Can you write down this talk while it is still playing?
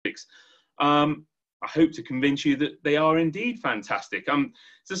I hope to convince you that they are indeed fantastic.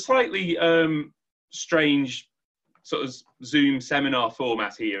 It's a slightly strange sort of Zoom seminar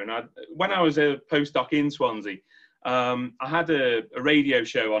format here. And when I was a postdoc in Swansea, I had a radio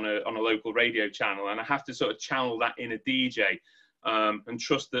show on a local radio channel, and I have to sort of channel that in a DJ and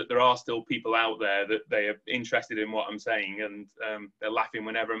trust that there are still people out there that they are interested in what I'm saying, and they're laughing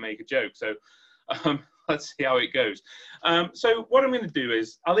whenever I make a joke. So let's see how it goes. So what I'm going to do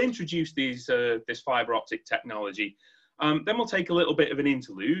is I'll introduce this fibre optic technology. Then we'll take a little bit of an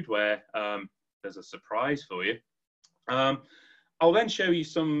interlude where there's a surprise for you. I'll then show you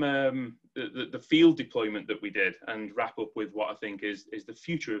some the field deployment that we did, and wrap up with what I think is the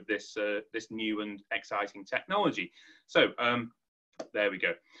future of this new and exciting technology. So there we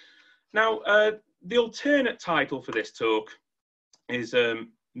go. Now the alternate title for this talk is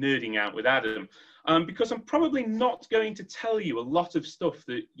Nerding Out with Adam, because I'm probably not going to tell you a lot of stuff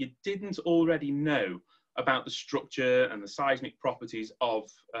that you didn't already know about the structure and the seismic properties of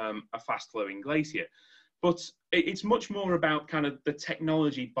a fast-flowing glacier. But it's much more about kind of the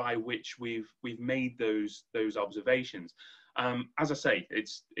technology by which we've made those observations. As I say,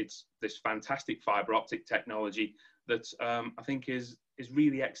 it's this fantastic fibre optic technology that I think is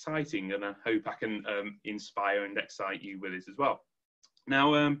really exciting, and I hope I can inspire and excite you with it as well.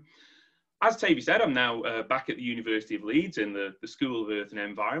 Now, as Tavy said, I'm now back at the University of Leeds in the School of Earth and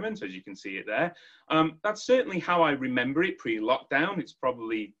Environment, as you can see it there. That's certainly how I remember it pre-lockdown. It's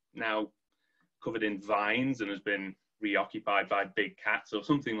probably now covered in vines and has been reoccupied by big cats or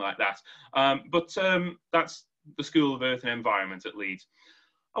something like that. But that's the School of Earth and Environment at Leeds.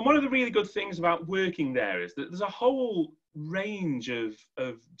 And one of the really good things about working there is that there's a whole range of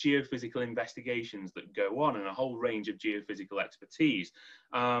geophysical investigations that go on, and a whole range of geophysical expertise.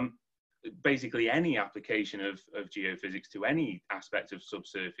 Basically any application of geophysics to any aspect of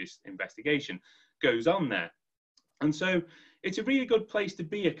subsurface investigation goes on there. And so it's a really good place to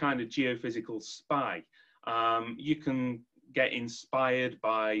be a kind of geophysical spy. You can get inspired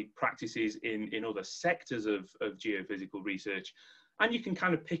by practices in other sectors of geophysical research, and you can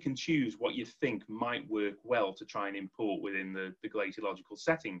kind of pick and choose what you think might work well to try and import within the glaciological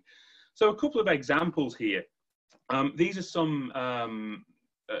setting. So a couple of examples here. These are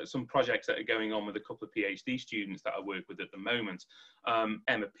some projects that are going on with a couple of PhD students that I work with at the moment.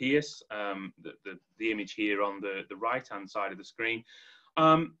 Emma Pierce, the image here on the right-hand side of the screen.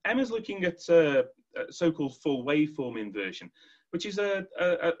 Emma's looking at so-called full waveform inversion, which is a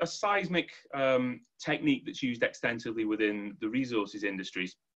seismic technique that's used extensively within the resources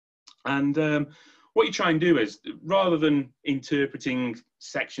industries. And what you try and do is, rather than interpreting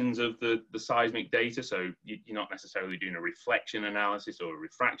sections of the seismic data, so you're not necessarily doing a reflection analysis or a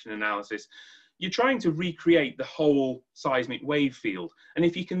refraction analysis, you're trying to recreate the whole seismic wave field. And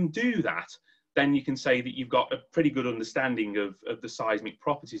if you can do that, then you can say that you've got a pretty good understanding of the seismic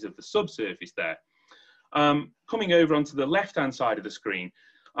properties of the subsurface there. Coming over onto the left-hand side of the screen,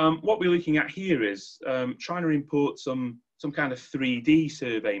 what we're looking at here is trying to import some kind of 3D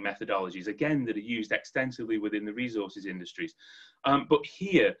survey methodologies, again, that are used extensively within the resources industries. But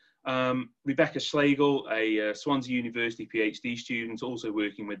here, Rebecca Schlegel, a Swansea University PhD student, also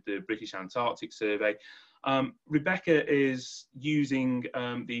working with the British Antarctic Survey. Rebecca is using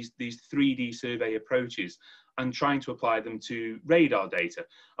these 3D survey approaches and trying to apply them to radar data.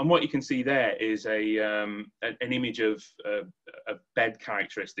 And what you can see there is an image of bed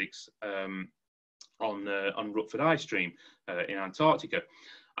characteristics on Rutford Ice Stream in Antarctica.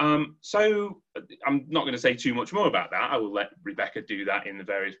 So I'm not going to say too much more about that. I will let Rebecca do that in the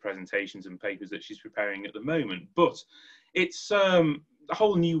various presentations and papers that she's preparing at the moment. But it's a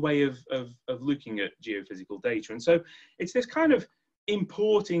whole new way of looking at geophysical data. And so it's this kind of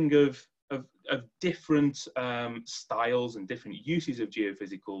importing of different styles and different uses of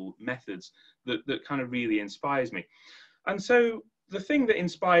geophysical methods that kind of really inspires me. And so the thing that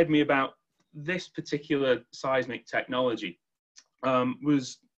inspired me about this particular seismic technology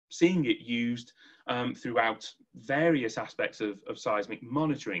was seeing it used throughout various aspects of seismic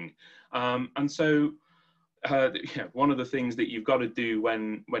monitoring. And so one of the things that you've got to do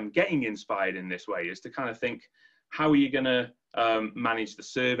when getting inspired in this way is to kind of think, how are you going to manage the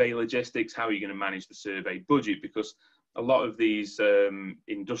survey logistics? How are you going to manage the survey budget? Because a lot of these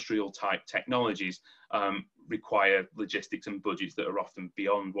industrial type technologies require logistics and budgets that are often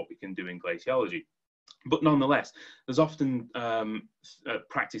beyond what we can do in glaciology. But nonetheless, there's often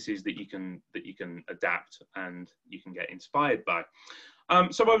practices that you can adapt and you can get inspired by.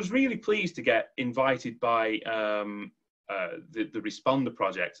 So I was really pleased to get invited by the Responder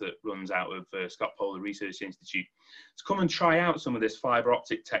project that runs out of Scott Polar Research Institute to come and try out some of this fibre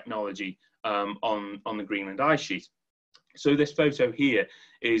optic technology on the Greenland ice sheet. So this photo here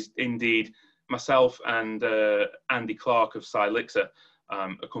is indeed myself and Andy Clark of Silixa,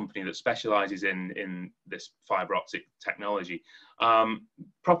 a company that specialises in this fibre optic technology,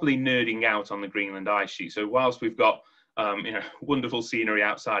 properly nerding out on the Greenland ice sheet. So whilst we've got wonderful scenery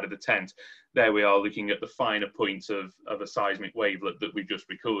outside of the tent, there we are looking at the finer points of a seismic wavelet that we've just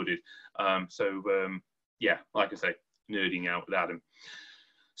recorded. Yeah, like I say, nerding out with Adam.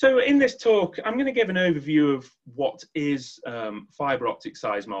 So in this talk, I'm going to give an overview of what is fibre optic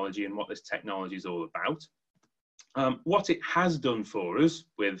seismology and what this technology is all about. What it has done for us,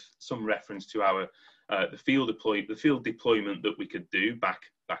 with some reference to our the field deployment that we could do back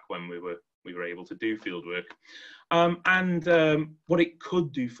when we were able to do field work, and what it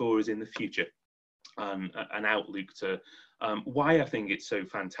could do for us in the future, an outlook to why I think it's so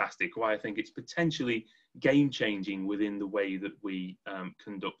fantastic, why I think it's potentially game-changing within the way that we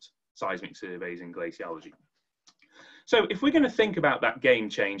conduct seismic surveys in glaciology. So if we're going to think about that game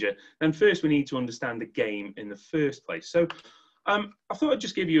changer, then first we need to understand the game in the first place. So I thought I'd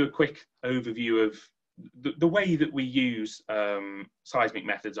just give you a quick overview of the way that we use seismic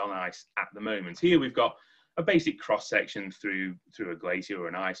methods on ice at the moment. Here we've got a basic cross-section through a glacier or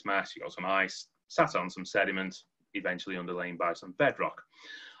an ice mass. You've got some ice sat on some sediment, eventually underlain by some bedrock.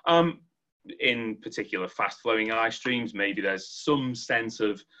 In particular fast-flowing ice streams, maybe there's some sense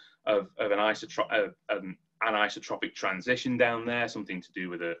of an anisotropic transition down there, something to do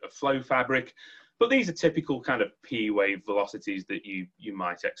with a flow fabric. But these are typical kind of P-wave velocities that you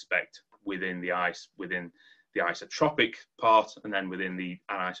might expect within the ice, within the isotropic part, and then within the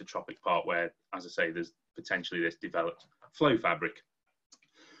anisotropic part where, as I say, there's potentially this developed flow fabric.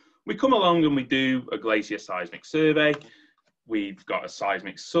 We come along and we do a glacier seismic survey. We've got a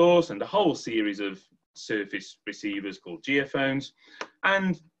seismic source and a whole series of surface receivers called geophones,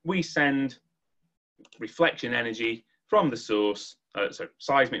 and we send reflection energy from the source,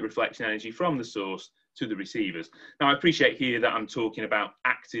 seismic reflection energy from the source to the receivers. Now, I appreciate here that I'm talking about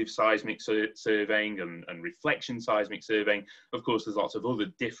active seismic surveying and reflection seismic surveying. Of course, there's lots of other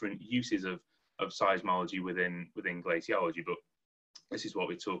different uses of seismology within glaciology, but this is what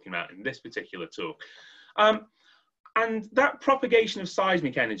we're talking about in this particular talk. And that propagation of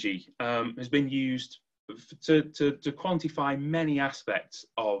seismic energy has been used to quantify many aspects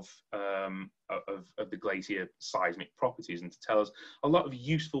of the glacier seismic properties, and to tell us a lot of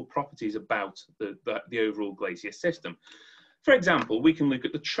useful properties about the overall glacier system. For example, we can look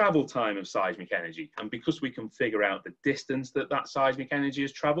at the travel time of seismic energy, and because we can figure out the distance that seismic energy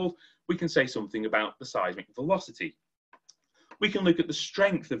has travelled, we can say something about the seismic velocity. We can look at the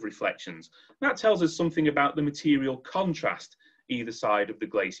strength of reflections. That tells us something about the material contrast either side of the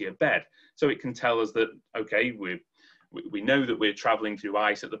glacier bed. So it can tell us that, okay, we know that we're traveling through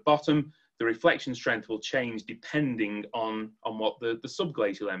ice at the bottom. The reflection strength will change depending on what the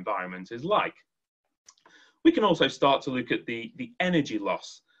subglacial environment is like. We can also start to look at the energy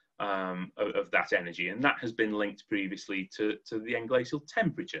loss of that energy, and that has been linked previously to the englacial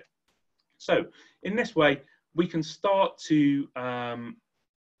temperature. So in this way, we can start to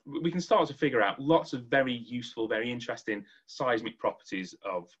figure out lots of very useful, very interesting seismic properties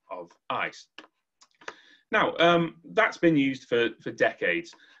of ice. Now, that's been used for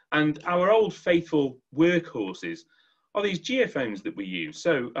decades, and our old faithful workhorses are these geophones that we use.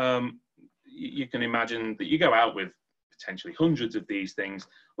 So you can imagine that you go out with potentially hundreds of these things,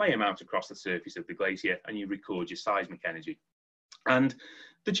 lay them out across the surface of the glacier, and you record your seismic energy. And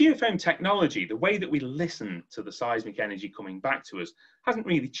the geophone technology, the way that we listen to the seismic energy coming back to us, hasn't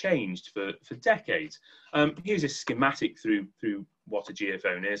really changed for decades. Here's a schematic through what a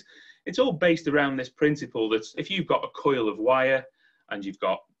geophone is. It's all based around this principle that if you've got a coil of wire and you've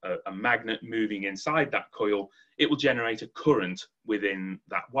got a magnet moving inside that coil, it will generate a current within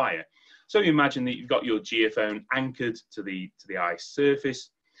that wire. So you imagine that you've got your geophone anchored to the ice surface.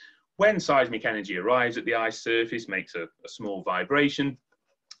 When seismic energy arrives at the ice surface, makes a small vibration,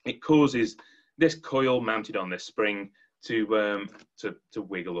 it causes this coil mounted on this spring to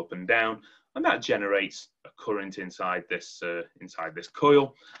wiggle up and down, and that generates a current inside this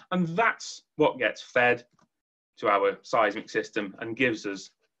coil, and that's what gets fed to our seismic system and gives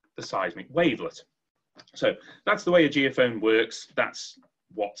us the seismic wavelet. So that's the way a geophone works. That's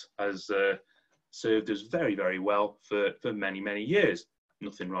what has served us very, very well for many, many years.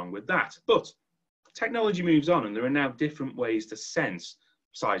 Nothing wrong with that. But technology moves on, and there are now different ways to sense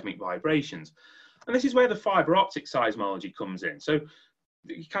seismic vibrations. And this is where the fibre optic seismology comes in. So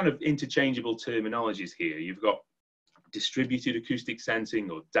kind of interchangeable terminologies here. You've got distributed acoustic sensing,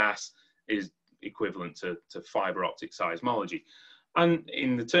 or DAS, is equivalent to fibre optic seismology. And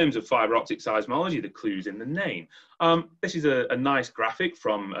in the terms of fibre optic seismology, the clue's in the name. This is a nice graphic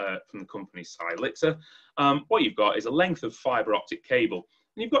from the company Silexa. What you've got is a length of fibre optic cable,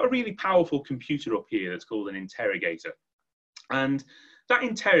 and you've got a really powerful computer up here that's called an interrogator. And that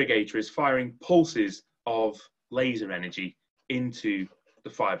interrogator is firing pulses of laser energy into the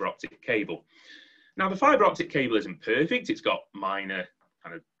fibre optic cable. Now, the fibre optic cable isn't perfect. It's got minor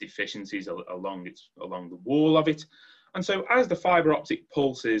kind of deficiencies along the wall of it. And so as the fibre optic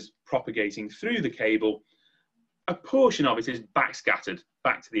pulse is propagating through the cable, a portion of it is backscattered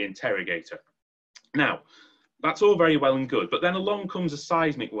back to the interrogator. Now, that's all very well and good, but then along comes a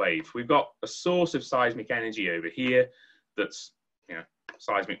seismic wave. We've got a source of seismic energy over here that's,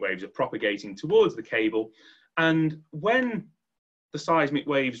 seismic waves are propagating towards the cable. And when the seismic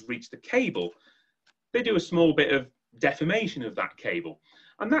waves reach the cable, they do a small bit of deformation of that cable.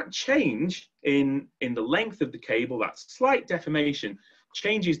 And that change in the length of the cable, that slight deformation,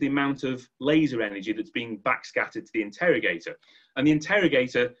 changes the amount of laser energy that's being backscattered to the interrogator. And the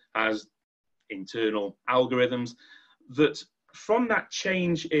interrogator has internal algorithms that, from that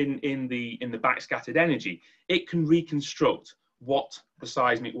change in the backscattered energy, it can reconstruct what the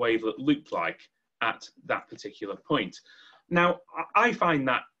seismic wavelet looked like at that particular point. Now, I find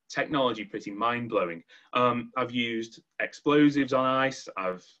that technology pretty mind-blowing. I've used explosives on ice,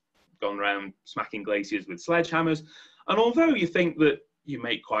 I've gone around smacking glaciers with sledgehammers, and although you think that you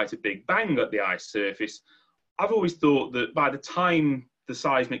make quite a big bang at the ice surface, I've always thought that by the time the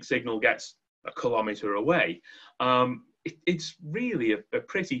seismic signal gets a kilometre away, it's really a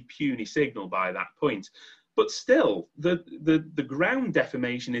pretty puny signal by that point. But still, the ground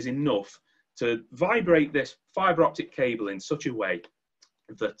deformation is enough to vibrate this fibre optic cable in such a way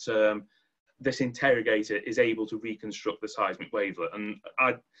that this interrogator is able to reconstruct the seismic wavelet, and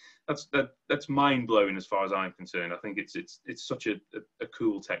that's mind-blowing as far as I'm concerned. I think it's such a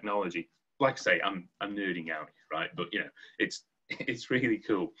cool technology. Like I say, I'm nerding out, right? But it's really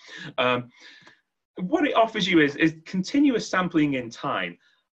cool. What it offers you is continuous sampling in time,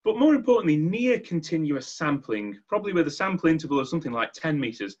 but more importantly, near continuous sampling, probably with a sample interval of something like 10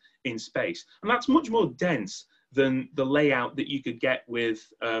 meters in space, and that's much more dense than the layout that you could get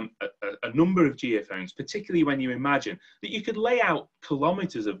with a number of geophones, particularly when you imagine that you could lay out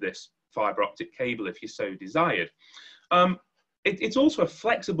kilometers of this fibre optic cable if you so desired. It's also a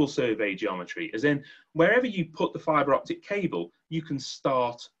flexible survey geometry, as in wherever you put the fibre optic cable, you can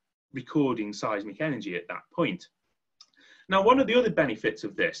start recording seismic energy at that point. Now, one of the other benefits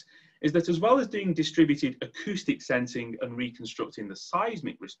of this is that, as well as doing distributed acoustic sensing and reconstructing the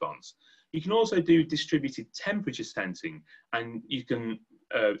seismic response, you can also do distributed temperature sensing, and you can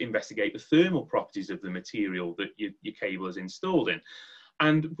investigate the thermal properties of the material that your cable is installed in.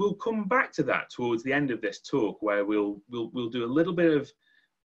 And we'll come back to that towards the end of this talk, where we'll do a little bit of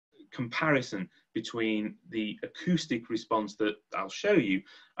comparison between the acoustic response that I'll show you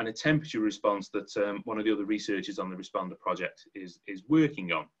and a temperature response that one of the other researchers on the Responder project is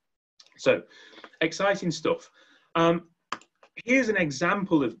working on. So, exciting stuff. Here's an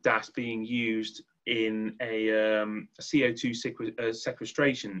example of DAS being used in a CO2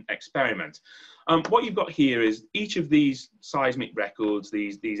 sequestration experiment. What you've got here is each of these seismic records,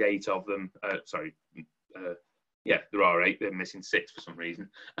 these 8 of them, yeah, there are 8, they're missing 6 for some reason.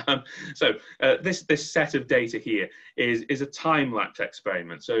 This set of data here is a time-lapse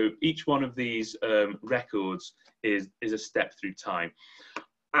experiment. So each one of these records is a step through time.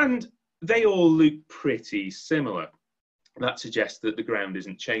 And they all look pretty similar. That suggests that the ground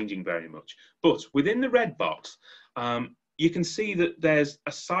isn't changing very much. But within the red box, you can see that there's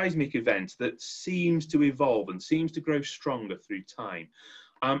a seismic event that seems to evolve and seems to grow stronger through time.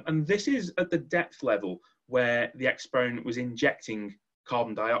 And this is at the depth level where the experiment was injecting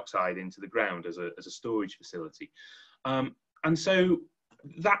carbon dioxide into the ground as a storage facility. And so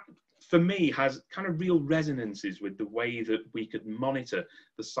that, for me, has kind of real resonances with the way that we could monitor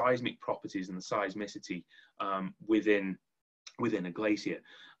the seismic properties and the seismicity within a glacier.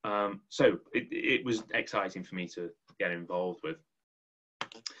 So it was exciting for me to get involved with.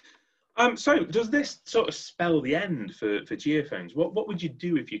 So does this sort of spell the end for geophones? What would you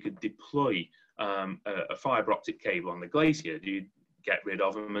do if you could deploy a fibre optic cable on the glacier? Do you get rid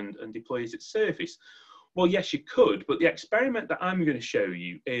of them and deploy it at surface? Well, yes, you could, but the experiment that I'm going to show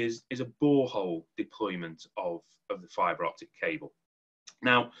you is a borehole deployment of the fibre optic cable.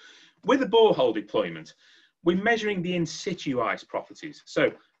 Now, with a borehole deployment, we're measuring the in situ ice properties.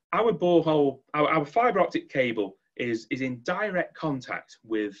 So our borehole, our fibre optic cable is in direct contact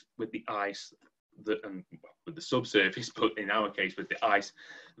with the ice with the subsurface, but in our case with the ice,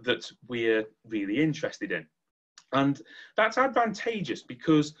 that we're really interested in. And that's advantageous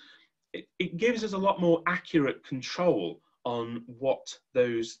because it gives us a lot more accurate control on what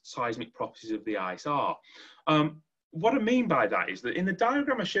those seismic properties of the ice are. What I mean by that is that in the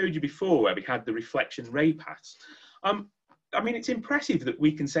diagram I showed you before, where we had the reflection ray paths, I mean, it's impressive that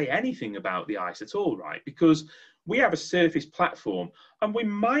we can say anything about the ice at all, right? Because we have a surface platform and we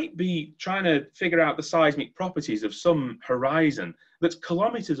might be trying to figure out the seismic properties of some horizon that's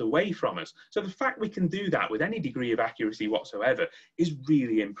kilometers away from us. So the fact we can do that with any degree of accuracy whatsoever is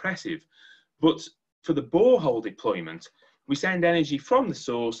really impressive. But for the borehole deployment, we send energy from the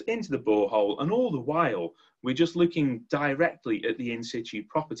source into the borehole, and all the while we're just looking directly at the in situ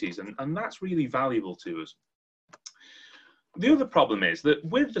properties, and that's really valuable to us. The other problem is that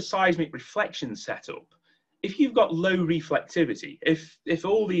with the seismic reflection setup, if you've got low reflectivity, if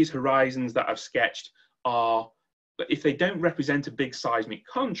all these horizons that I've sketched if they don't represent a big seismic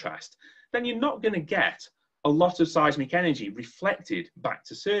contrast, then you're not going to get a lot of seismic energy reflected back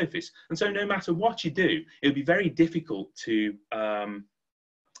to surface. And so no matter what you do, it'll be very difficult to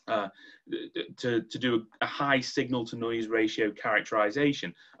do a high signal to noise ratio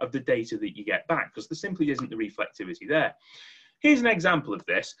characterization of the data that you get back, because there simply isn't the reflectivity there. Here's an example of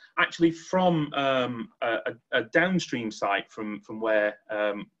this, actually from a downstream site from where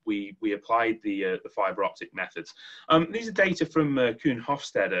we applied the fibre optic methods. These are data from Kuhn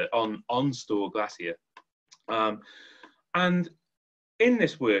Hofstede on Store Glacier. And in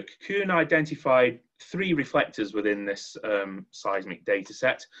this work, Kuhn identified 3 reflectors within this seismic data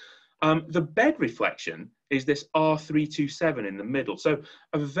set. The bed reflection is this R327 in the middle. So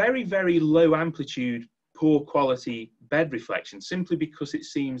a very, very low amplitude, poor quality bed reflection, simply because it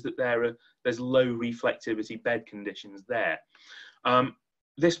seems that there's low reflectivity bed conditions there.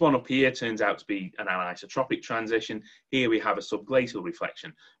 This one up here turns out to be an anisotropic transition. Here we have a subglacial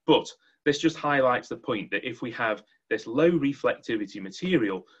reflection. But this just highlights the point that if we have this low reflectivity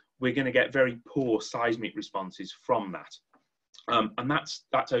material, we're going to get very poor seismic responses from that. And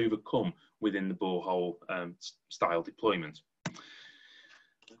that's overcome within the borehole style deployment.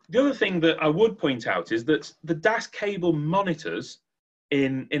 The other thing that I would point out is that the DAS cable monitors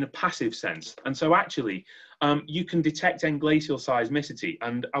in a passive sense. And so actually, you can detect englacial seismicity.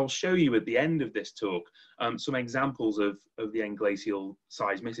 And I'll show you at the end of this talk some examples of the englacial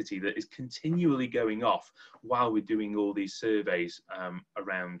seismicity that is continually going off while we're doing all these surveys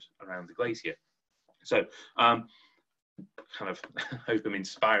around the glacier. So kind of hope I'm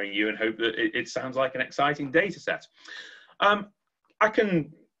inspiring you and hope that it sounds like an exciting data set. I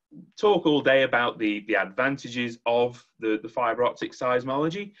can talk all day about the advantages of the fibre optic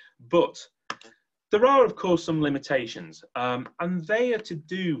seismology, but there are, of course, some limitations, and they are to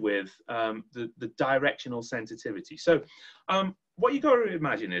do with the directional sensitivity. So what you've got to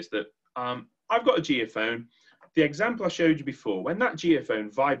imagine is that I've got a geophone. The example I showed you before, when that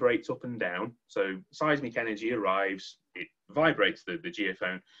geophone vibrates up and down, so seismic energy arrives, it vibrates the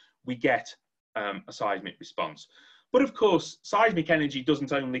geophone, we get a seismic response. But of course, seismic energy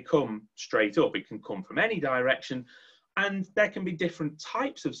doesn't only come straight up, it can come from any direction, and there can be different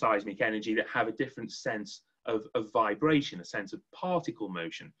types of seismic energy that have a different sense of vibration, a sense of particle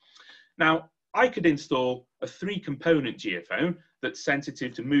motion. Now, I could install a 3-component geophone that's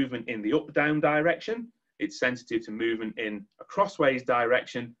sensitive to movement in the up-down direction, it's sensitive to movement in a crossways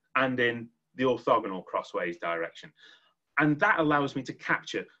direction, and in the orthogonal crossways direction. And that allows me to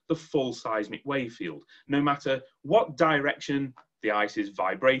capture the full seismic wave field. No matter what direction the ice is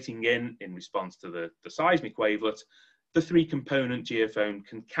vibrating in response to the seismic wavelet, the 3-component geophone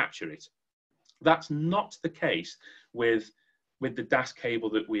can capture it. That's not the case with the DAS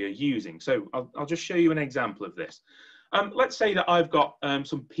cable that we are using. So I'll just show you an example of this. Let's say that I've got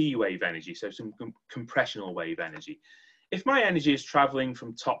some P wave energy, so some compressional wave energy. If my energy is traveling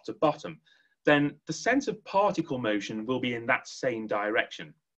from top to bottom, then the sense of particle motion will be in that same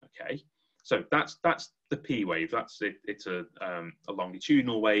direction, okay? So that's the P wave, that's it. It's a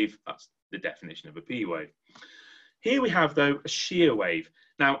longitudinal wave, that's the definition of a P wave. Here we have, though, a shear wave.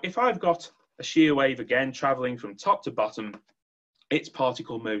 Now, if I've got a shear wave, again, traveling from top to bottom, its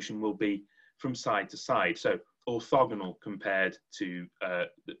particle motion will be from side to side, so orthogonal compared to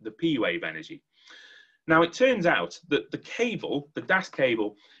the P wave energy. Now, it turns out that the cable, the DAS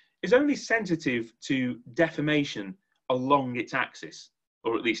cable, is only sensitive to deformation along its axis,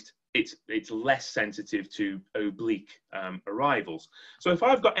 or at least it's less sensitive to oblique arrivals. So if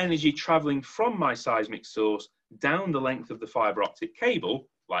I've got energy traveling from my seismic source down the length of the fibre optic cable,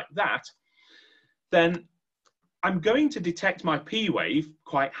 like that, then I'm going to detect my P wave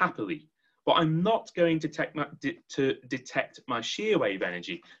quite happily. but I'm not going to detect my shear wave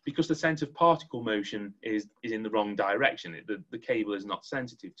energy because the sense of particle motion is in the wrong direction. The cable is not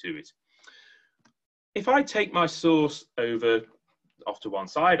sensitive to it. If I take my source over off to one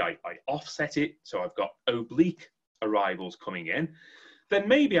side, I offset it, so I've got oblique arrivals coming in, then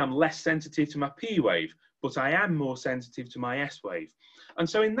maybe I'm less sensitive to my P wave, but I am more sensitive to my S wave. And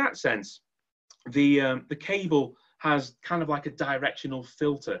so in that sense, the cable has kind of like a directional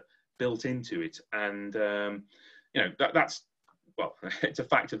filter built into it. And, you know, that's, well, it's a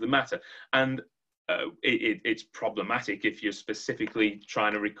fact of the matter. And it's problematic if you're specifically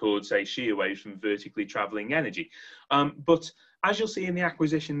trying to record, say, shear waves from vertically traveling energy. But as you'll see in the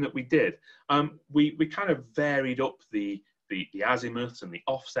acquisition that we did, we kind of varied up the azimuths and the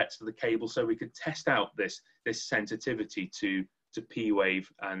offsets of the cable so we could test out this sensitivity to P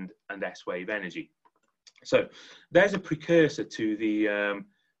wave and S wave energy. So there's a precursor to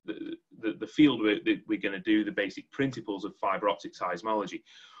the field we're going to do, the basic principles of fibre optic seismology.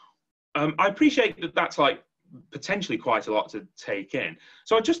 I appreciate that that's like potentially quite a lot to take in.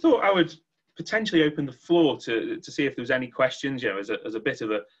 So I just thought I would potentially open the floor to see if there was any questions, you know, as a bit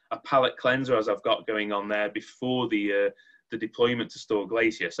of a palate cleanser as I've got going on there before the deployment to store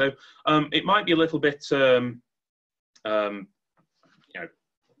Glacier. So it might be a little bit you know,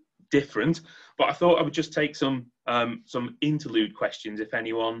 different, but I thought I would just take some interlude questions if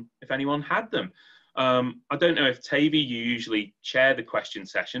anyone had them. I don't know if Tavy, you usually chair the question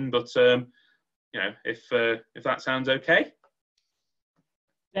session, but you know, if that sounds okay.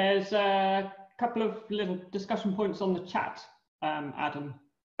 There's a couple of little discussion points on the chat, Adam.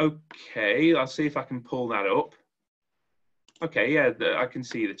 Okay, I'll see if I can pull that up. Okay, yeah, I can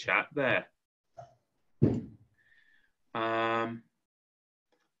see the chat there.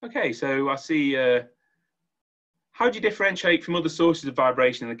 Okay, so I see, how do you differentiate from other sources of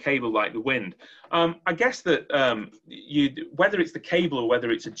vibration in the cable like the wind? I guess that whether it's the cable or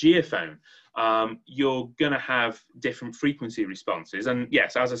whether it's a geophone, you're going to have different frequency responses. And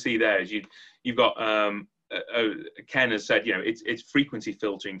yes, as I see there, you've got, Ken has said, you know, it's frequency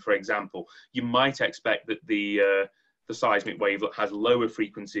filtering, for example. You might expect that the seismic wavelet has lower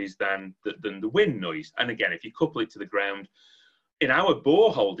frequencies than the wind noise. And again, if you couple it to the ground, in our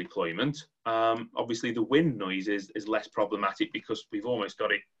borehole deployment, obviously the wind noise is less problematic because we've almost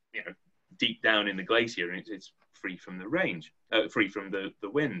got it, you know, deep down in the glacier, and it's free from the range, free from the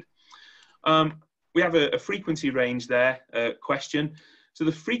wind. We have a frequency range there question. So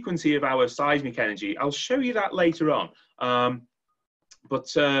the frequency of our seismic energy, I'll show you that later on. But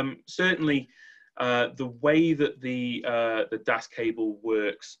certainly the way that the DAS cable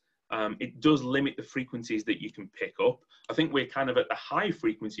works, it does limit the frequencies that you can pick up. I think we're kind of at the high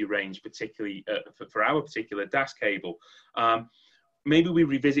frequency range, particularly for our particular DAS cable. Maybe we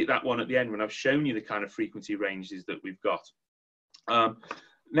revisit that one at the end when I've shown you the kind of frequency ranges that we've got.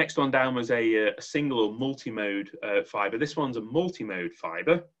 Next one down was a single or multi-mode fibre. This one's a multi-mode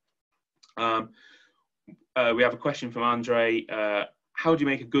fibre. We have a question from Andre. How do you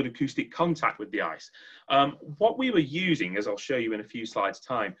make a good acoustic contact with the ice? What we were using, as I'll show you in a few slides'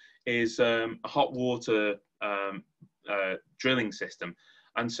 time, is a hot water drilling system.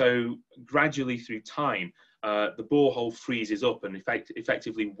 And so gradually through time, the borehole freezes up and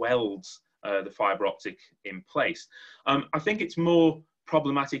effectively welds the fibre optic in place. I think it's more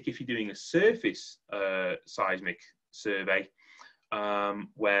problematic if you're doing a surface seismic survey,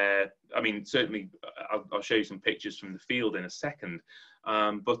 where, I mean, certainly I'll show you some pictures from the field in a second,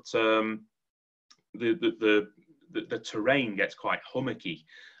 but the terrain gets quite hummocky.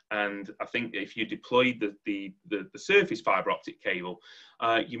 And I think if you deployed the surface fibre optic cable,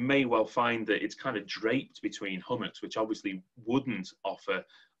 you may well find that it's kind of draped between hummocks, which obviously wouldn't offer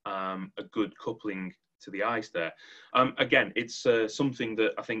a good coupling to the ice there. Again, it's something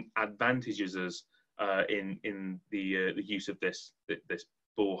that I think advantages us in the use of this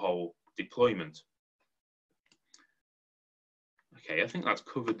borehole deployment. Okay, I think that's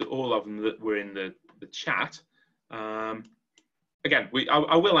covered all of them that were in the chat. Again,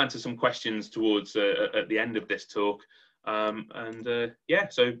 I will answer some questions towards at the end of this talk, yeah.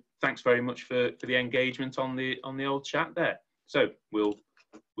 So thanks very much for the engagement on the old chat there. So we'll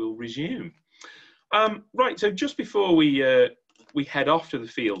resume. Right. So just before we head off to the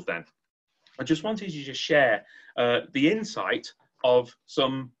field, then I just wanted to just share the insight of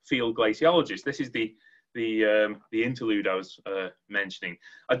some field glaciologists. This is the interlude I was mentioning.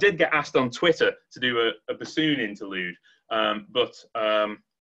 I did get asked on Twitter to do a bassoon interlude, but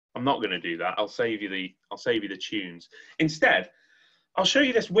I'm not going to do that. I'll save you the tunes. Instead, I'll show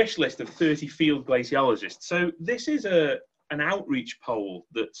you this wish list of 30 field glaciologists. So this is an outreach poll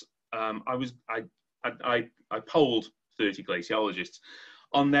that I polled 30 glaciologists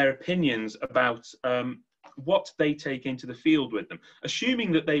on their opinions about what they take into the field with them,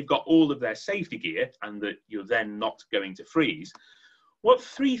 assuming that they've got all of their safety gear and that you're then not going to freeze. What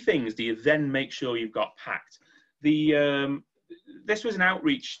 3 things do you then make sure you've got packed? This was an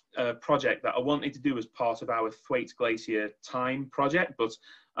outreach project that I wanted to do as part of our Thwaite Glacier Time project, but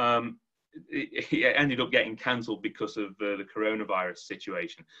it ended up getting cancelled because of the coronavirus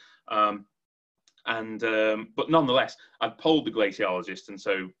situation. But nonetheless, I polled the glaciologists, and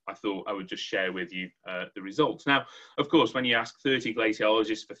so I thought I would just share with you the results. Now, of course, when you ask 30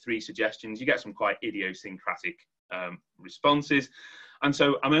 glaciologists for 3 suggestions, you get some quite idiosyncratic responses. And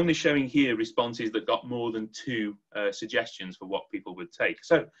so I'm only showing here responses that got more than 2 suggestions for what people would take.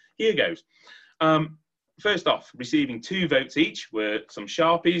 So here goes. First off, receiving 2 votes each were some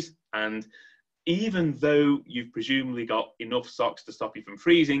Sharpies, and even though you've presumably got enough socks to stop you from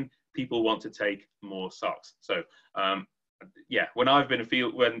freezing, people want to take more socks. So yeah, when I've been in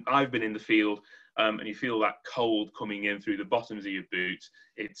the field and you feel that cold coming in through the bottoms of your boots,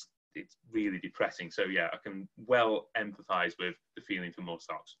 it's really depressing. So yeah, I can well empathize with the feeling for more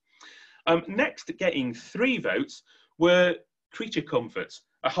socks. Next, getting 3 votes were creature comforts,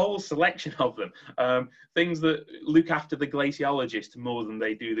 a whole selection of them, things that look after the glaciologist more than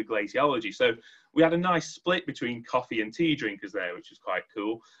they do the glaciology. So we had a nice split between coffee and tea drinkers there, which was quite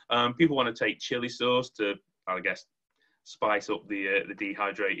cool. People want to take chili sauce to, I guess, spice up the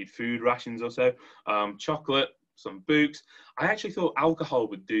dehydrated food rations or so. Chocolate, some books. I actually thought alcohol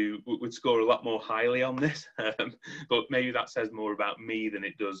would score a lot more highly on this, but maybe that says more about me than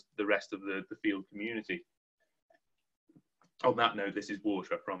it does the rest of the field community. On that note, this is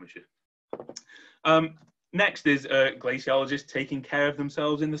water, I promise you. Next is glaciologists taking care of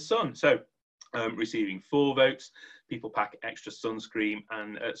themselves in the sun. So receiving 4 votes, people pack extra sunscreen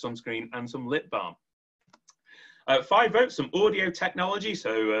and some lip balm. 5 votes, some audio technology.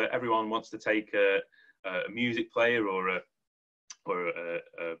 So everyone wants to take a music player or a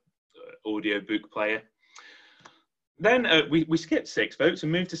audio book player. Then we skipped 6 votes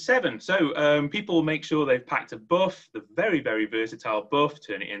and moved to 7. So people make sure they've packed a buff, the very, very versatile buff,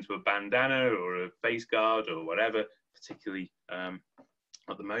 turn it into a bandana or a face guard or whatever, particularly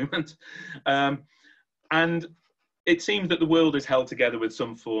at the moment. And it seems that the world is held together with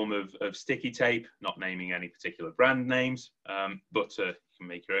some form of sticky tape, not naming any particular brand names, but you can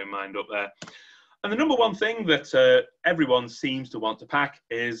make your own mind up there. And the number one thing that everyone seems to want to pack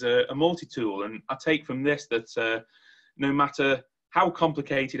is a multi-tool. And I take from this that no matter how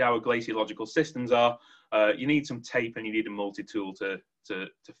complicated our glaciological systems are, you need some tape and you need a multi-tool to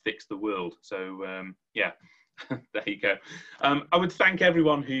fix the world. So yeah, there you go. I would thank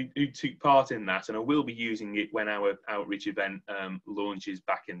everyone who took part in that, and I will be using it when our outreach event launches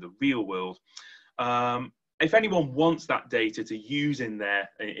back in the real world. If anyone wants that data to use in their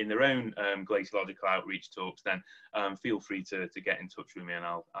own glaciological outreach talks, then feel free to get in touch with me, and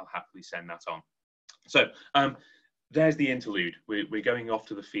I'll happily send that on. So there's the interlude. We're going off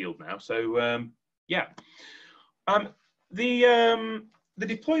to the field now. So yeah, the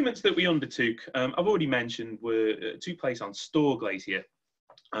deployments that we undertook, I've already mentioned, took place on Store Glacier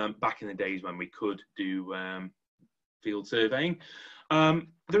back in the days when we could do field surveying.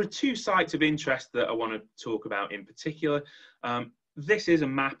 There are 2 sites of interest that I want to talk about in particular. This is a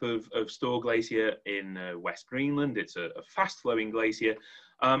map of Store Glacier in West Greenland. It's a fast-flowing glacier.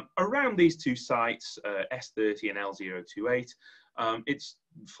 Around these 2 sites, S30 and L028, it's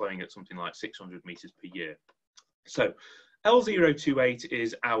flowing at something like 600 meters per year. So L028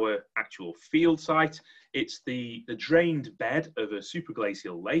 is our actual field site. It's the drained bed of a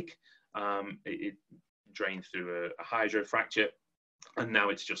superglacial lake. It drained through a hydrofracture, and now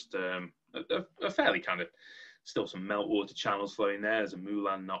it's just a fairly kind of still some meltwater channels flowing there. There's a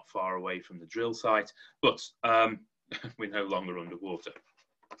moorland not far away from the drill site, but we're no longer underwater.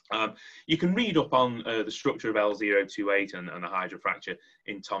 You can read up on the structure of L028 and the hydrofracture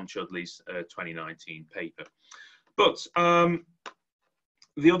in Tom Chudley's 2019 paper. But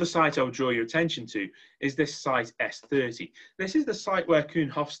the other site I would draw your attention to is this site S30. This is the site where Koen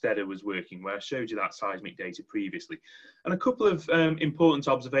Hofstede was working, where I showed you that seismic data previously. And a couple of important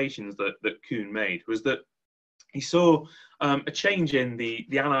observations that Koen made was that he saw a change in the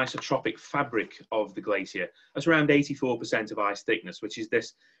anisotropic fabric of the glacier. That's around 84% of ice thickness, which is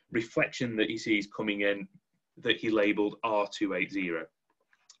this reflection that he sees coming in that he labelled R280.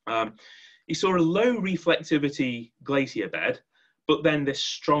 He saw a low reflectivity glacier bed, but then this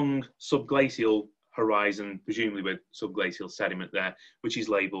strong subglacial horizon, presumably with subglacial sediment there, which is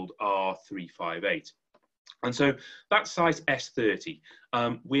labelled R358. And so that's site S30.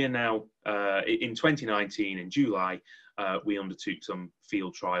 We are now, in 2019, in July, we undertook some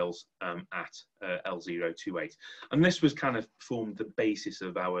field trials at L028. And this was kind of formed the basis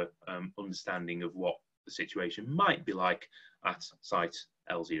of our understanding of what the situation might be like at site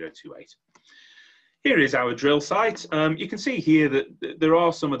L028. Here is our drill site. You can see here that there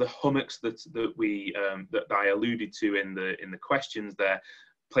are some of the hummocks that I alluded to in the questions there,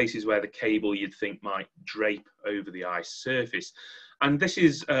 places where the cable you'd think might drape over the ice surface. And this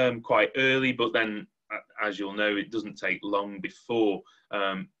is quite early, but then, as you'll know, it doesn't take long before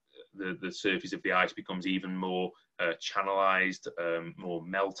the surface of the ice becomes even more channelized, more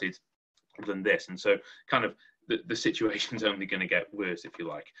melted than this. And so kind of the situation's only going to get worse, if you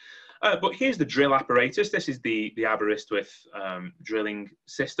like. But here's the drill apparatus. This is the Aberystwyth drilling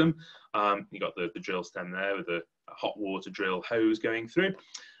system. You've got the drill stem there with a hot water drill hose going through.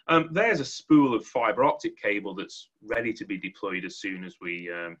 There's a spool of fibre optic cable that's ready to be deployed as soon as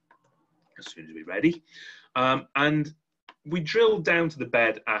we're ready. And we drilled down to the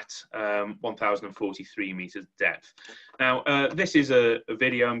bed at 1,043 meters depth. Now, this is a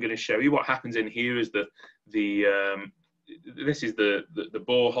video I'm going to show you. What happens in here is that this is the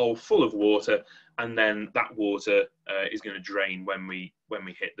borehole full of water, and then that water is going to drain when we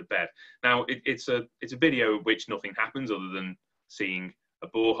hit the bed. Now, it's a video in which nothing happens other than seeing a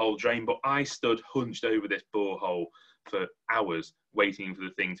borehole drain, but I stood hunched over this borehole for hours waiting for the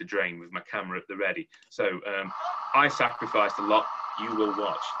thing to drain with my camera at the ready. So I sacrificed a lot. You will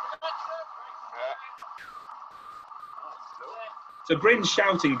watch. So Bryn's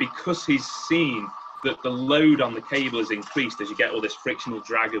shouting because he's seen that the load on the cable has increased as you get all this frictional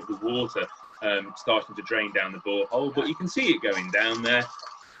drag of the water starting to drain down the borehole, but you can see it going down there.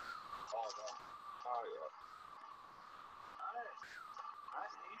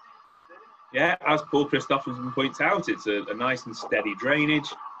 Yeah, as Paul Christopherson points out, it's a nice and steady drainage.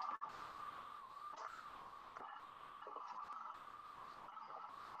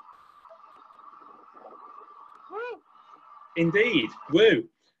 Woo. Indeed, woo,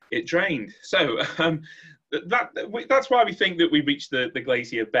 it drained. So that's why we think that we reached the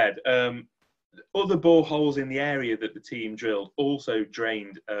glacier bed. Other boreholes in the area that the team drilled also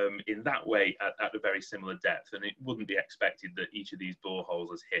drained in that way at a very similar depth, and it wouldn't be expected that each of these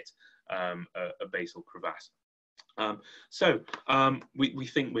boreholes has hit a basal crevasse. So we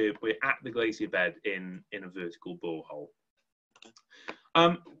think we're at the glacier bed in a vertical borehole.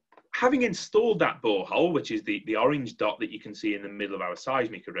 Having installed that borehole, which is the orange dot that you can see in the middle of our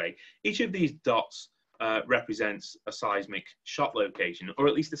seismic array, each of these dots represents a seismic shot location, or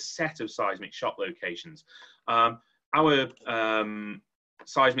at least a set of seismic shot locations. Our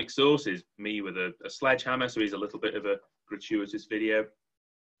seismic source is me with a sledgehammer, so he's a little bit of a gratuitous video.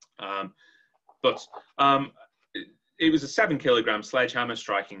 But it was a 7-kilogram sledgehammer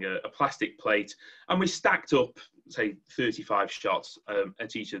striking a plastic plate, and we stacked up, say, 35 shots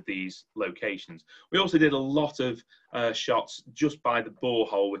at each of these locations. We also did a lot of shots just by the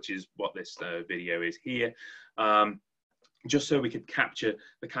borehole, which is what this video is here, just so we could capture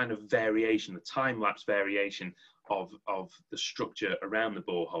the kind of variation, the time-lapse variation of the structure around the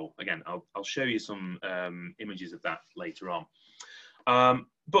borehole. Again, I'll show you some images of that later on.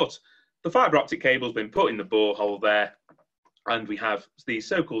 But the fibre optic cable has been put in the borehole there, and we have these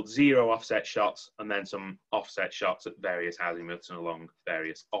so-called zero offset shots and then some offset shots at various azimuths and along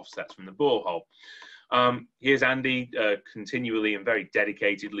various offsets from the borehole. Here's Andy continually and very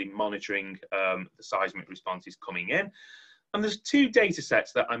dedicatedly monitoring the seismic responses coming in. And there's two data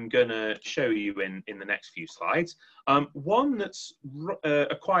sets that I'm going to show you in the next few slides. One that's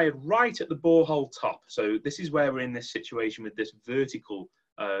acquired right at the borehole top. So this is where we're in this situation with this vertical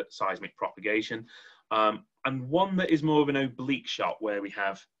seismic propagation, and one that is more of an oblique shot where we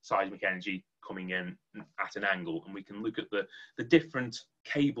have seismic energy coming in at an angle, and we can look at the different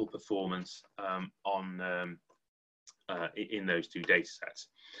cable performance in those two data sets.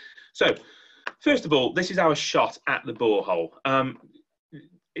 So first of all, this is our shot at the borehole.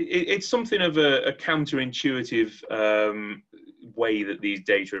 It's something of a counterintuitive way that these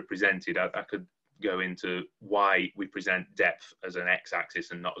data are presented. I could go into why we present depth as an x-axis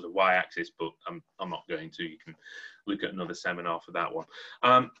and not as a y-axis, but I'm not going to. You can look at another seminar for that one.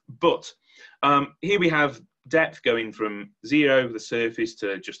 But here we have depth going from 0, the surface,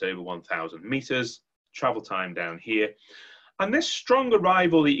 to just over 1,000 meters, travel time down here. And this strong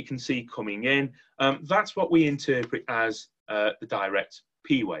arrival that you can see coming in, that's what we interpret as the direct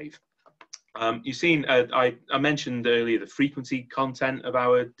P wave. You've seen, I mentioned earlier the frequency content of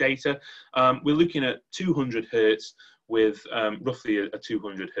our data. We're looking at 200 hertz with roughly a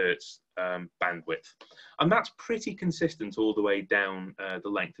 200 hertz bandwidth. And that's pretty consistent all the way down the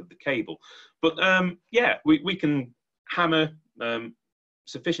length of the cable. But yeah, we can hammer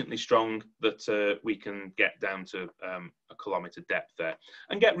sufficiently strong that we can get down to a kilometre depth there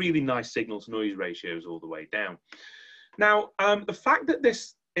and get really nice signal to noise ratios all the way down. Now, the fact that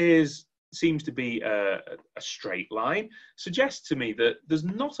this seems to be a straight line suggests to me that there's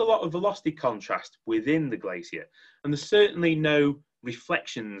not a lot of velocity contrast within the glacier, and there's certainly no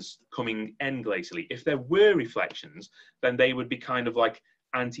reflections coming end glacially. If there were reflections, then they would be kind of like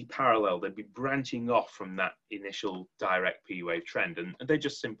anti-parallel. They'd be branching off from that initial direct P wave trend, and they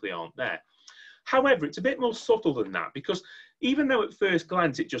just simply aren't there. However, it's a bit more subtle than that, because even though at first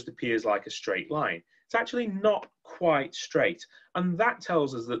glance it just appears like a straight line, it's actually not quite straight, and that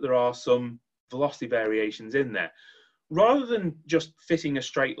tells us that there are some velocity variations in there. Rather than just fitting a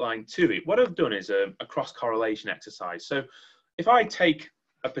straight line to it, what I've done is a cross correlation exercise. So if I take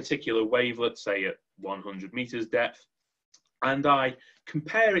a particular wavelet, say at 100 meters depth, and I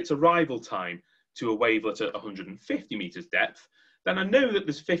compare its arrival time to a wavelet at 150 meters depth, then I know that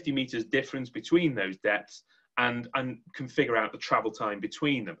there's 50 meters difference between those depths, and can figure out the travel time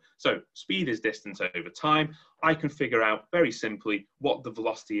between them. So speed is distance over time. I can figure out very simply what the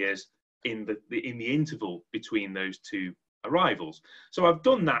velocity is in the interval between those two arrivals. So I've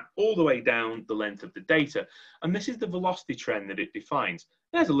done that all the way down the length of the data, and this is the velocity trend that it defines.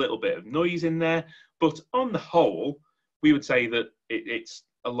 There's a little bit of noise in there, but on the whole, we would say that it's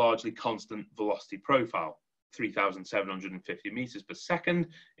a largely constant velocity profile. 3,750 meters per second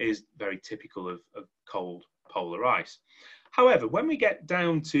is very typical of cold polar ice. However, when we get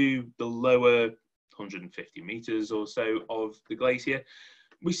down to the lower 150 meters or so of the glacier,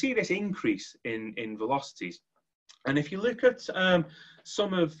 we see this increase in velocities. And if you look at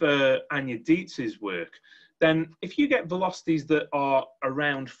some of Anya Dietz's work, then if you get velocities that are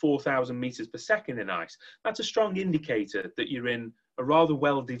around 4,000 meters per second in ice, that's a strong indicator that you're in a rather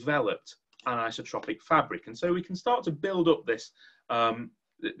well-developed anisotropic fabric. And so we can start to build up this,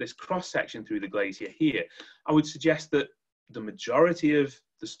 this cross-section through the glacier here. I would suggest that the majority of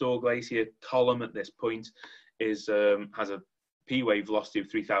the Store Glacier column at this point has a P-wave velocity of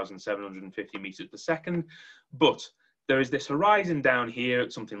 3,750 meters per second, but there is this horizon down here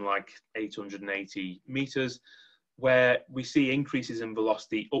at something like 880 meters, where we see increases in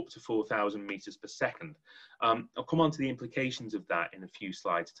velocity up to 4,000 meters per second. I'll come on to the implications of that in a few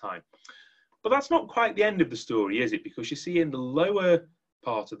slides' time. But that's not quite the end of the story, is it? Because you see in the lower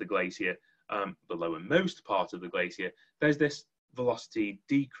part of the glacier, the lowermost part of the glacier, there's this velocity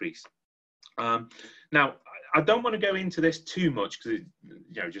decrease. Now, I don't want to go into this too much because,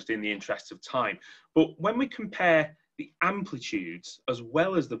 just in the interests of time, but when we compare the amplitudes as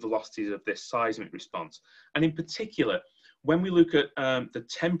well as the velocities of this seismic response, and in particular, when we look at the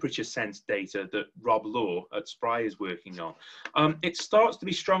temperature sense data that Rob Law at SPRI is working on, it starts to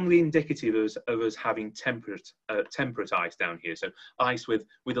be strongly indicative of us having temperate ice down here, so ice with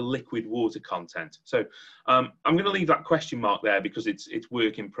a liquid water content. So I'm going to leave that question mark there because it's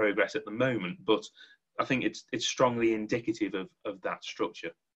work in progress at the moment, but I think it's strongly indicative of that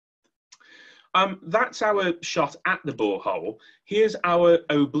structure. That's our shot at the borehole. Here's our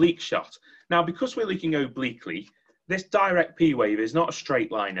oblique shot. Now, because we're looking obliquely, this direct P wave is not a straight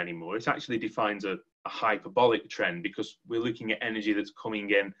line anymore. It actually defines a hyperbolic trend because we're looking at energy that's coming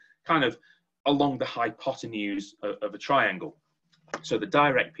in kind of along the hypotenuse of a triangle. So the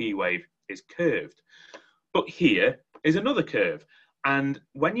direct P wave is curved. But here is another curve. And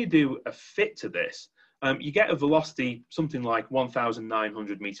when you do a fit to this, you get a velocity something like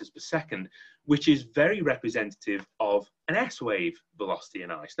 1,900 meters per second, which is very representative of an S-wave velocity in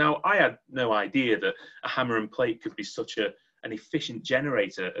ice. Now, I had no idea that a hammer and plate could be such an efficient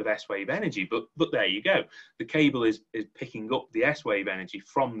generator of S-wave energy, but there you go. The cable is picking up the S-wave energy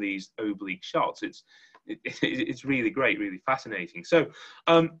from these oblique shots. It's really great, really fascinating. So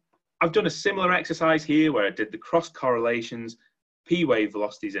I've done a similar exercise here where I did the cross correlations, P-wave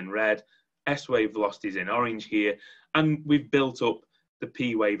velocities in red, S-wave velocities in orange here, and we've built up the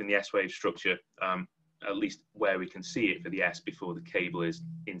P-wave and the S-wave structure, at least where we can see it for the S before the cable is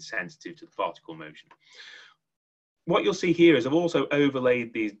insensitive to the particle motion. What you'll see here is I've also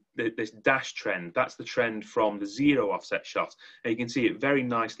overlaid this dash trend. That's the trend from the zero offset shot. And you can see it very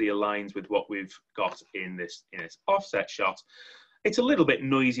nicely aligns with what we've got in this offset shot. It's a little bit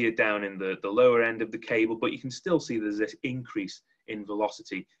noisier down in the lower end of the cable, but you can still see there's this increase in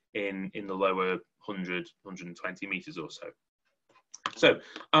velocity in the lower 100, 120 meters or so. So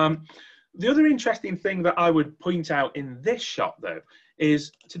the other interesting thing that I would point out in this shot, though,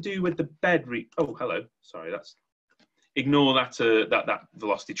 is to do with the bed oh, hello. Sorry, ignore that, that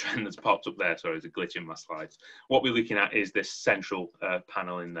velocity trend that's popped up there. Sorry, there's a glitch in my slides. What we're looking at is this central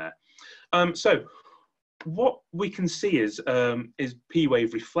panel in there. So what we can see is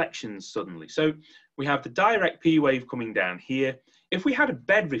P-wave reflections suddenly. So we have the direct P-wave coming down here. If we had a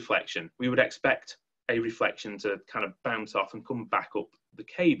bed reflection, we would expect a reflection to kind of bounce off and come back up the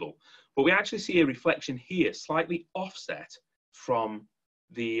cable. But we actually see a reflection here, slightly offset from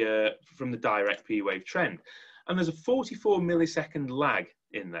the direct P-wave trend. And there's a 44 millisecond lag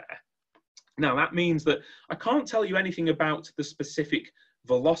in there. Now that means that I can't tell you anything about the specific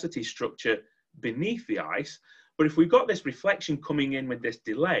velocity structure beneath the ice, but if we've got this reflection coming in with this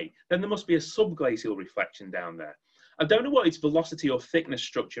delay, then there must be a subglacial reflection down there. I don't know what its velocity or thickness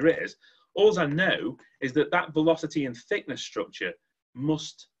structure is. All I know is that that velocity and thickness structure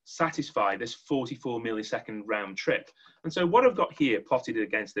must satisfy this 44 millisecond round trip. And so what I've got here plotted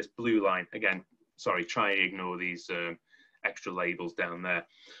against this blue line, again, sorry, try and ignore these extra labels down there.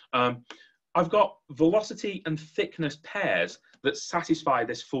 I've got velocity and thickness pairs that satisfy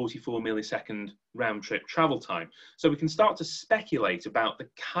this 44 millisecond round trip travel time. So we can start to speculate about the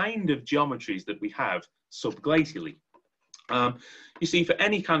kind of geometries that we have subglacially. You see, for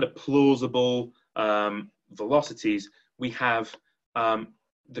any kind of plausible velocities, we have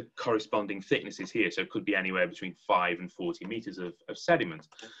the corresponding thicknesses here. So it could be anywhere between 5 and 40 meters of sediment.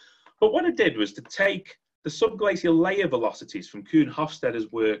 But what I did was to take the subglacial layer velocities from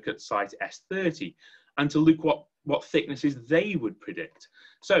Kuhn-Hofstadter's work at site S30 and to look what thicknesses they would predict.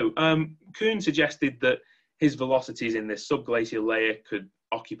 So Kuhn suggested that his velocities in this subglacial layer could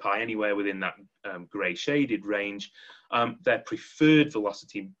occupy anywhere within that grey shaded range. Their preferred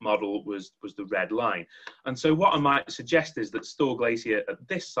velocity model was the red line. And so what I might suggest is that Store Glacier at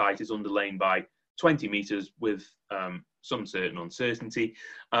this site is underlain by 20 meters with some certain uncertainty,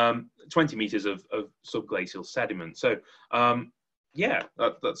 20 meters of subglacial sediment. So yeah,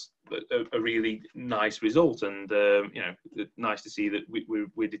 that's a really nice result, and you know, nice to see that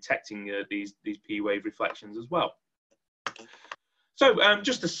we're detecting these P-wave reflections as well. So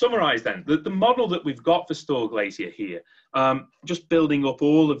just to summarize then, the model that we've got for Store Glacier here, just building up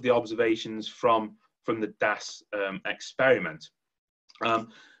all of the observations from the DAS experiment.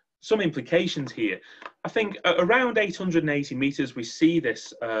 Some implications here. I think around 880 meters, we see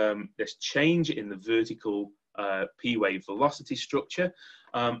this, this change in the vertical P-wave velocity structure,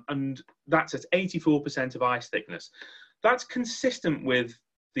 and that's at 84% of ice thickness. That's consistent with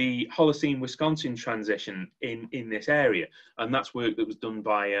the Holocene Wisconsin transition in this area, and that's work that was done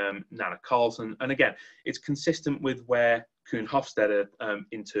by Nana Carlson. And again, it's consistent with where Kuhn-Hofstadter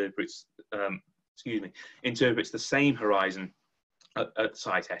interprets the same horizon at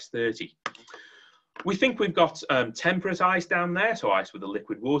site S30. We think we've got temperate ice down there, so ice with a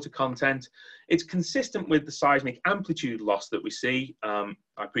liquid water content. It's consistent with the seismic amplitude loss that we see. I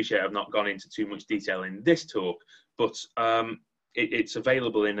appreciate I've not gone into too much detail in this talk, but it's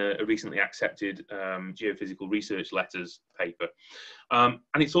available in a recently accepted geophysical research letters paper. And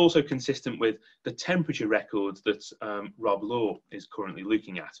it's also consistent with the temperature records that Rob Law is currently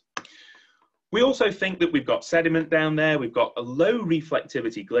looking at. We also think that we've got sediment down there. We've got a low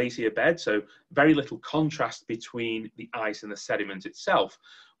reflectivity glacier bed, so very little contrast between the ice and the sediment itself.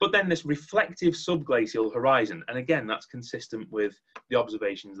 But then this reflective subglacial horizon, and again, that's consistent with the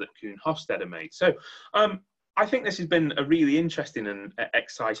observations that Kuhn-Hofstadter made. So I think this has been a really interesting and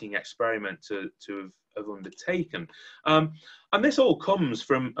exciting experiment to have undertaken. And this all comes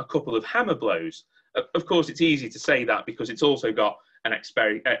from a couple of hammer blows. Of course, it's easy to say that because it's also got an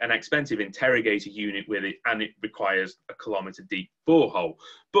expensive interrogator unit with it, and it requires a kilometre deep borehole.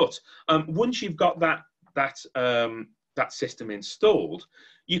 But once you've got that system installed,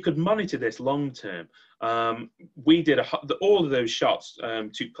 you could monitor this long term. We did all of those shots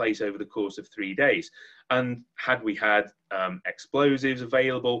took place over the course of 3 days, and had we had explosives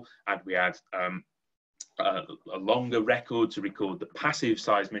available, had we had a longer record to record the passive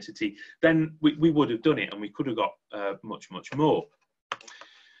seismicity, then we would have done it, and we could have got much more.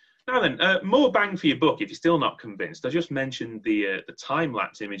 Now then, more bang for your buck if you're still not convinced. I just mentioned the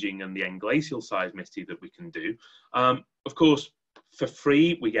time-lapse imaging and the englacial seismicity that we can do. Of course, for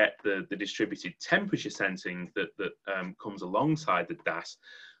free, we get the distributed temperature sensing that comes alongside the DAS.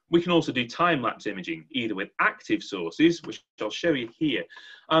 We can also do time-lapse imaging, either with active sources, which I'll show you here.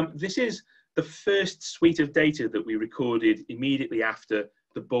 This is the first suite of data that we recorded immediately after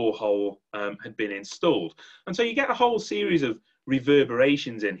the borehole had been installed. And so you get a whole series of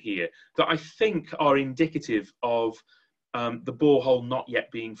reverberations in here that I think are indicative of the borehole not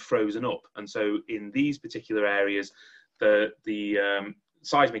yet being frozen up. And so in these particular areas, the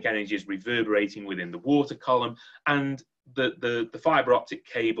seismic energy is reverberating within the water column, and the fibre optic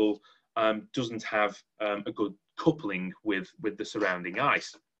cable doesn't have a good coupling with the surrounding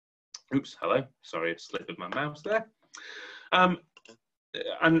ice. Oops, hello, sorry, a slip of my mouse there.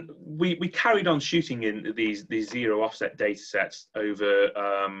 And we carried on shooting in these zero offset data sets over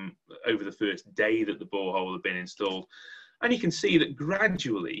the first day that the borehole had been installed. And you can see that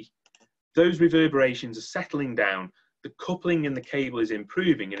gradually those reverberations are settling down, the coupling in the cable is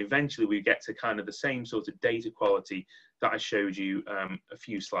improving, and eventually we get to kind of the same sort of data quality that I showed you a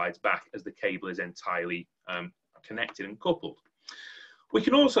few slides back, as the cable is entirely connected and coupled. We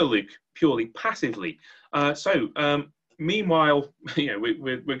can also look purely passively. Meanwhile,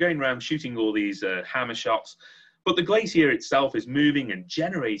 we're going around shooting all these hammer shots, but the glacier itself is moving and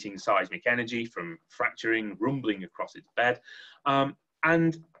generating seismic energy from fracturing, rumbling across its bed.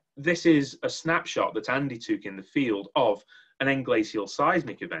 And this is a snapshot that Andy took in the field of an end-glacial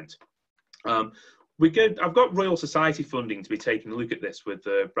seismic event. I've got Royal Society funding to be taking a look at this with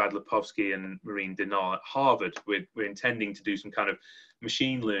Brad Lipovsky and Maureen Dinal at Harvard. We're intending to do some kind of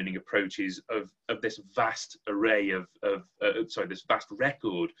machine learning approaches of this vast array this vast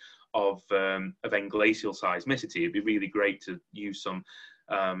record of end-glacial seismicity. It'd be really great to use some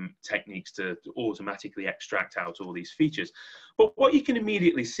techniques to automatically extract out all these features. But what you can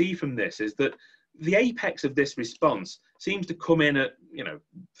immediately see from this is that the apex of this response seems to come in at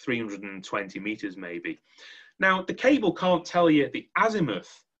 320 meters maybe. Now the cable can't tell you the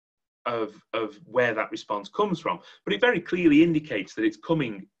azimuth of where that response comes from, but it very clearly indicates that it's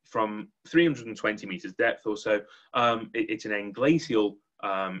coming from 320 meters depth or so. It's an end-glacial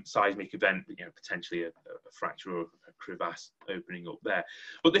seismic event, potentially a fracture or a crevasse opening up there.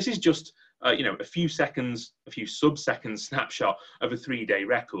 But this is just a few seconds, a few sub-seconds snapshot of a 3-day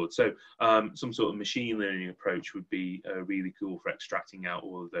record. So some sort of machine learning approach would be really cool for extracting out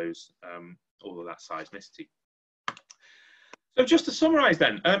all of those, all of that seismicity. So just to summarize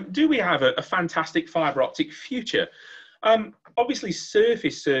then, do we have a fantastic fibre optic future? Obviously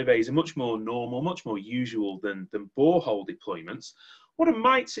surface surveys are much more normal, much more usual than borehole deployments. What I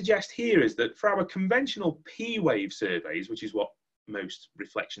might suggest here is that for our conventional P-wave surveys, which is what most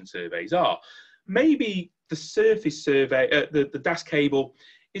reflection surveys are, maybe the surface survey, the DAS cable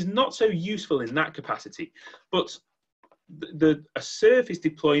is not so useful in that capacity, but a surface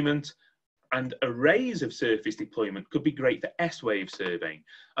deployment and arrays of surface deployment could be great for S-wave surveying.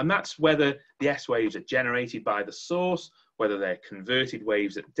 And that's whether the S-waves are generated by the source, whether they're converted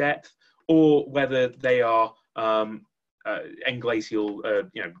waves at depth, or whether they are end-glacial,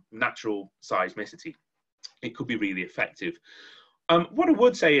 natural seismicity. It could be really effective. What I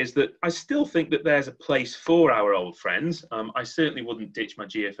would say is that I still think that there's a place for our old friends. I certainly wouldn't ditch my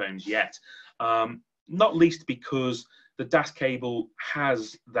geophones yet, not least because the DAS cable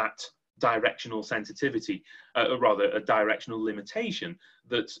has that directional sensitivity, or rather a directional limitation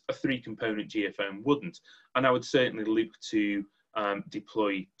that a 3-component geophone wouldn't. And I would certainly look to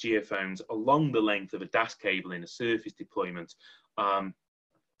deploy geophones along the length of a DAS cable in a surface deployment, so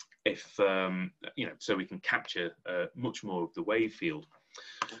we can capture much more of the wave field.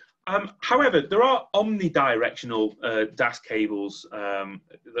 However, there are omnidirectional DAS cables that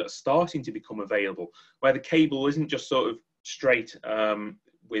are starting to become available, where the cable isn't just sort of straight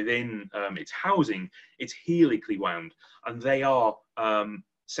within its housing, it's helically wound, and they are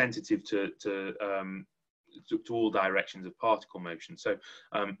sensitive to all directions of particle motion. So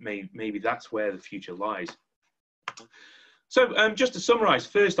maybe that's where the future lies. So just to summarize,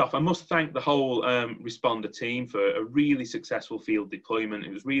 first off, I must thank the whole Responder team for a really successful field deployment.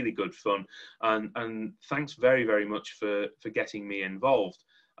 It was really good fun, and thanks very, very much for getting me involved.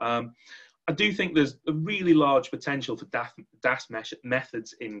 I do think there's a really large potential for DAS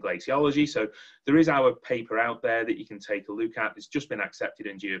methods in glaciology. So there is our paper out there that you can take a look at. It's just been accepted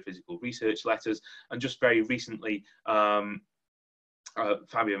in geophysical research letters, and just very recently,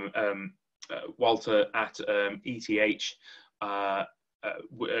 Fabian Walter at ETH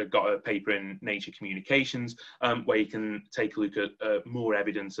got a paper in Nature Communications where you can take a look at more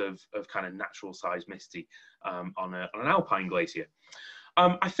evidence of kind of natural seismicity on an alpine glacier.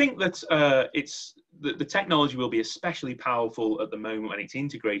 I think that the technology will be especially powerful at the moment when it's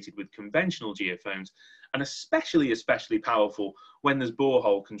integrated with conventional geophones, and especially powerful when there's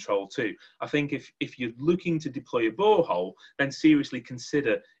borehole control too. I think if you're looking to deploy a borehole, then seriously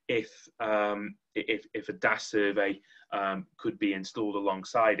consider if a DAS survey could be installed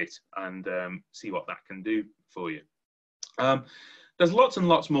alongside it, and see what that can do for you. There's lots and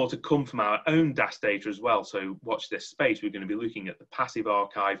lots more to come from our own DAS data as well, so watch this space. We're going to be looking at the passive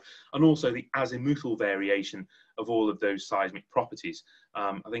archive and also the azimuthal variation of all of those seismic properties.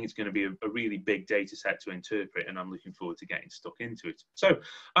 I think it's going to be a really big data set to interpret, and I'm looking forward to getting stuck into it. So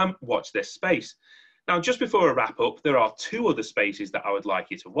watch this space. Now, just before I wrap up, there are 2 other spaces that I would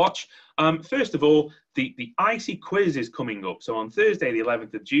like you to watch. First of all, the ICY quiz is coming up. So on Thursday, the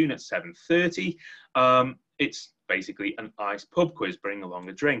 11th of June at 7:30, it's basically an ice pub quiz, bring along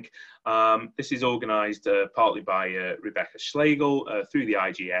a drink. This is organised partly by Rebecca Schlegel through the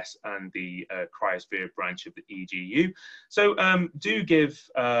IGS and the cryosphere branch of the EGU. So do give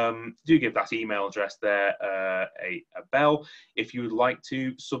that email address there a bell if you would like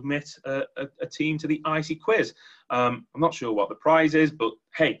to submit a team to the ICY quiz. I'm not sure what the prize is, but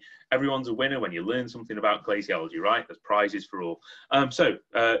hey, everyone's a winner when you learn something about glaciology, right? There's prizes for all. So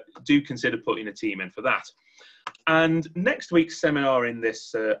do consider putting a team in for that. And next week's seminar in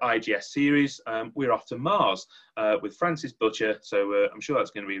this IGS series, we're off to Mars with Francis Butcher. So I'm sure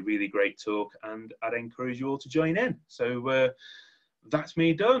that's going to be a really great talk, and I'd encourage you all to join in. So that's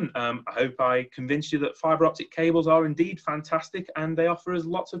me done. I hope I convinced you that fibre optic cables are indeed fantastic and they offer us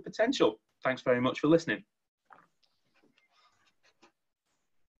lots of potential. Thanks very much for listening.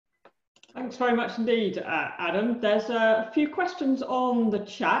 Thanks very much indeed, Adam. There's a few questions on the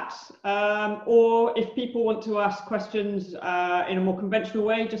chat, or if people want to ask questions in a more conventional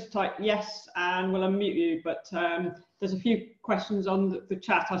way, just type yes and we'll unmute you. But there's a few questions on the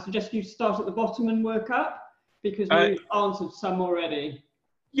chat. I suggest you start at the bottom and work up, because we've answered some already.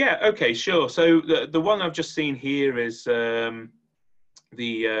 Yeah, okay, sure. So the one I've just seen here is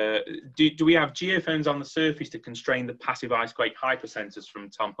do we have geophones on the surface to constrain the passive icequake hypercenters, from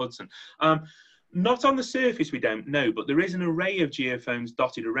Tom Hudson? Not on the surface, we don't know, but there is an array of geophones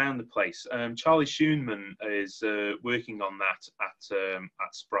dotted around the place. Charlie Schoenman is working on that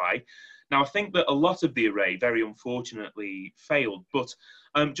at Spry. Now, I think that a lot of the array, very unfortunately, failed, but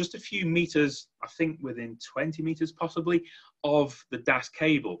just a few meters, I think within 20 meters possibly, of the DAS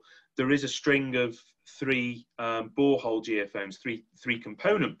cable, there is a string of 3 borehole geophones, three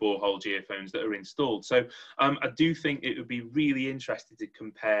component borehole geophones that are installed. So I do think it would be really interesting to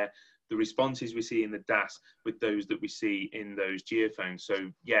compare the responses we see in the DAS with those that we see in those geophones.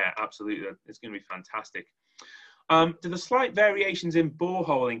 So yeah, absolutely, it's going to be fantastic. Do the slight variations in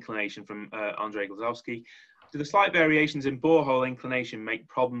borehole inclination, from Andrei Glazowski, do the slight variations in borehole inclination make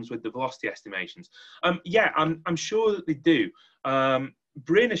problems with the velocity estimations? Yeah, I'm sure that they do.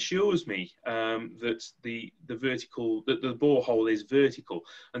 Bryn assures me that the borehole is vertical,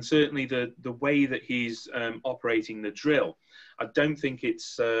 and certainly the way that he's operating the drill, I don't think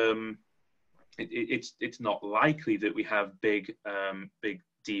it's not likely that we have big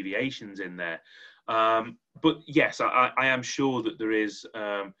deviations in there. But yes, I am sure that there is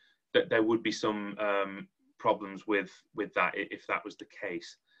that there would be some problems with that if that was the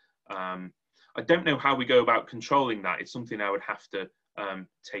case. I don't know how we go about controlling that. It's something I would have to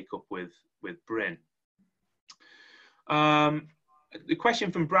take up with Bryn. The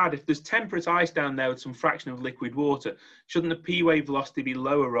question from Brad: if there's temperate ice down there with some fraction of liquid water, shouldn't the P wave velocity be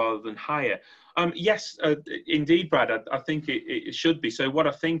lower rather than higher? Yes, indeed, Brad. I think it should be. So what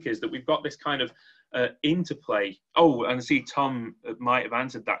I think is that we've got this kind of interplay. Oh, and I see Tom might have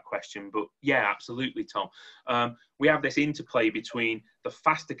answered that question, but yeah, absolutely, Tom. We have this interplay between the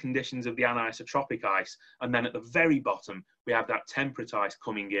faster conditions of the anisotropic ice, and then at the very bottom, we have that temperate ice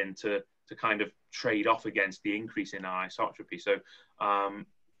coming in to kind of trade off against the increase in anisotropy. So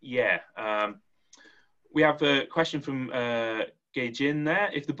yeah, we have a question from Gaijin there.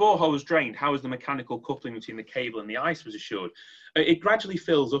 If the borehole was drained, how is the mechanical coupling between the cable and the ice was assured? It gradually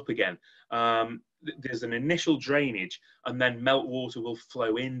fills up again. There's an initial drainage, and then meltwater will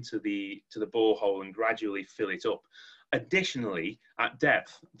flow into the borehole and gradually fill it up. Additionally, at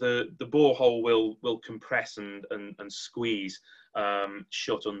depth, the borehole will compress and squeeze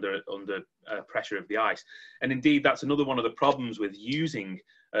shut under pressure of the ice. And indeed, that's another one of the problems with using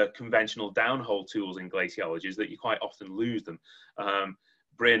conventional downhole tools in glaciology, is that you quite often lose them.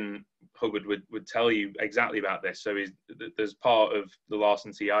 Bryn Hubbard would tell you exactly about this. So there's part of the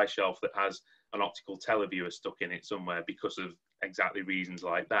Larsen C ice shelf that has an optical televiewer stuck in it somewhere because of exactly reasons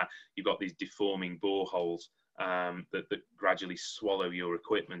like that. You've got these deforming boreholes that gradually swallow your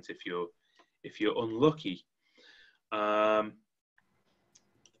equipment if you're unlucky.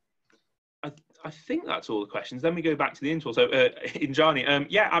 I think that's all the questions. Then we go back to the intro. So Injani,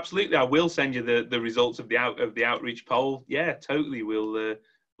 yeah, absolutely. I will send you the results of the outreach poll. Yeah, totally. We'll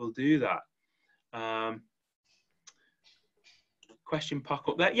do that. Question pop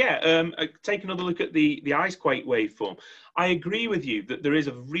up there. Yeah, take another look at the icequake waveform. I agree with you that there is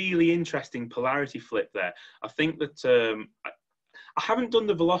a really interesting polarity flip there. I think that I haven't done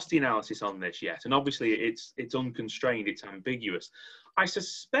the velocity analysis on this yet, and obviously it's unconstrained, it's ambiguous. I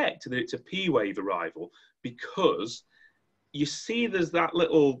suspect that it's a P wave arrival because you see there's that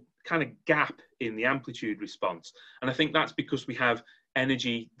little kind of gap in the amplitude response. And I think that's because we have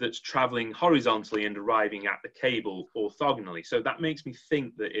energy that's traveling horizontally and arriving at the cable orthogonally. So that makes me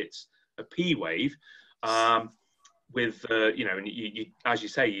think that it's a P wave. With you know, and you as you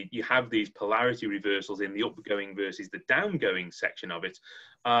say, you have these polarity reversals in the upgoing versus the downgoing section of it.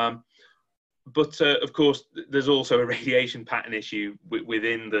 But of course, there's also a radiation pattern issue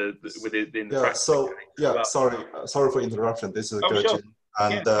within the yeah. So yeah, well. sorry for interruption. This is Gurjin. Sure.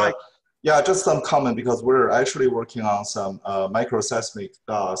 And yeah, just some comment, because we're actually working on some microseismic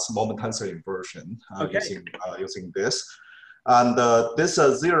gas moment tensor inversion using this. And this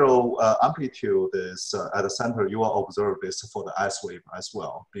zero amplitude is at the center. You will observe this for the S wave as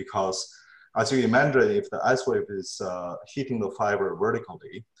well, because as you imagine, if the S wave is hitting the fiber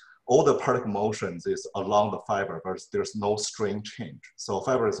vertically, all the particle motions is along the fiber, but there's no strain change. So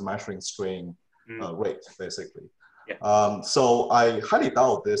fiber is measuring strain rate, basically. Yeah. So I highly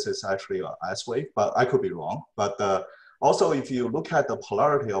doubt this is actually an S wave, but I could be wrong. But also, if you look at the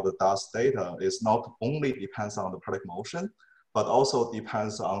polarity of the dust data, it's not only depends on the particle motion, but also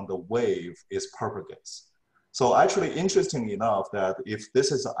depends on the wave it propagates. So actually, interesting enough that if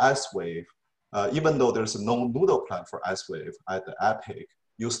this is an S wave, even though there's no noodle plan for S wave at the epoch,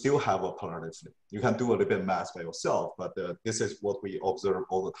 you still have a polarity flip. You can do a little bit math by yourself, but this is what we observe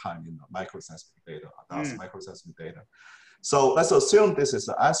all the time in the microseismic data, dust microseismic data. So let's assume this is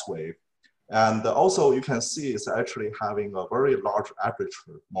an S wave. And also you can see it's actually having a very large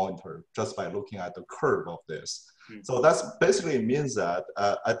aperture monitor just by looking at the curve of this. So that's basically means that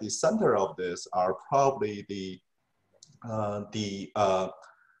at the center of this are probably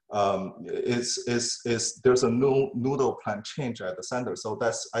there's a noodle plan change at the center. So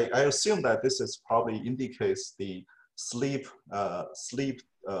that's I assume that this is probably indicates the sleep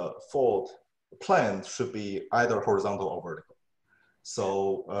fault plan should be either horizontal or vertical.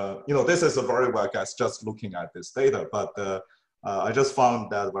 So you know, this is a very well guess just looking at this data, but I just found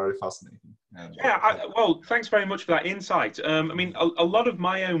that very fascinating. And, yeah, well, thanks very much for that insight. I mean, a lot of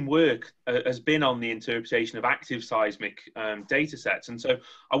my own work has been on the interpretation of active seismic data sets. And so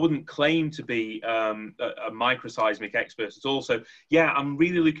I wouldn't claim to be a microseismic expert at all. So yeah, I'm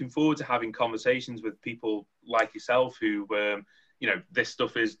really looking forward to having conversations with people like yourself who, you know, this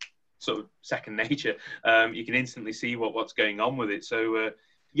stuff is sort of second nature. You can instantly see what's going on with it. So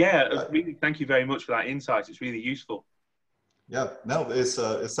yeah, really, thank you very much for that insight. It's really useful. Yeah, no, it's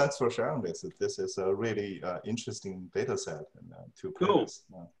thanks for sharing this. This is a really interesting data set to practice.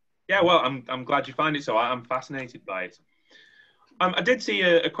 Cool. Yeah, well, I'm glad you find it so. I'm fascinated by it. I did see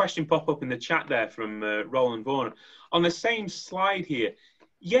a question pop up in the chat there from Roland Vaughan. On the same slide here,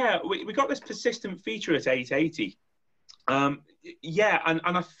 yeah, we got this persistent feature at 880. Yeah, and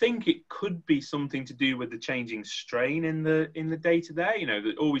I think it could be something to do with the changing strain in the data there. You know,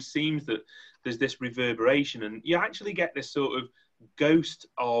 it always seems that there's this reverberation, and you actually get this sort of ghost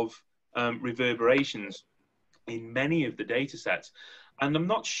of reverberations in many of the data sets. And I'm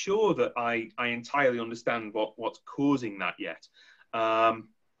not sure that I entirely understand what's causing that yet.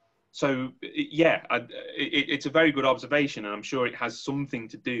 So yeah, it's a very good observation, and I'm sure it has something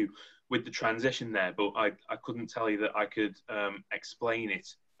to do with the transition there, but I couldn't tell you that I could explain it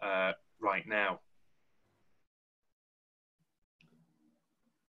right now.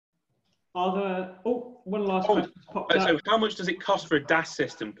 Are there, one last question popped up. So how much does it cost for a DAS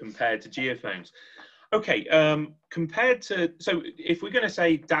system compared to geophones? Okay, compared to, so if we're going to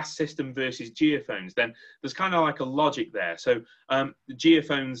say DAS system versus geophones, then there's kind of like a logic there. So the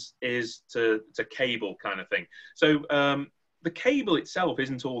geophones is to cable kind of thing. So the cable itself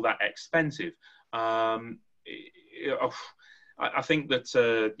isn't all that expensive. I think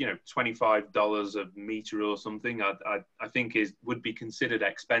that you know, $25 a meter or something, I think would be considered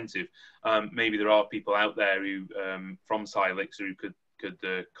expensive. Maybe there are people out there who from Silix who could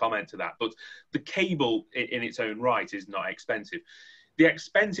comment to that. But the cable in its own right is not expensive. The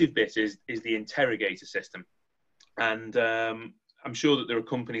expensive bit is the interrogator system, and I'm sure that there are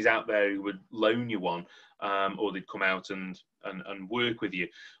companies out there who would loan you one, or they'd come out and work with you.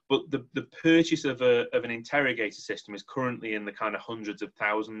 But the purchase of an interrogator system is currently in the kind of hundreds of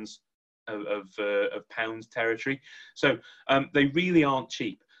thousands of pounds territory. So they really aren't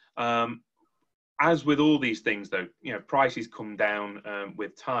cheap. As with all these things, though, you know, prices come down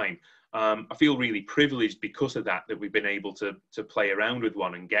with time. I feel really privileged because of that we've been able to play around with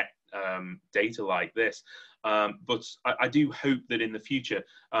one and get data like this. But I do hope that in the future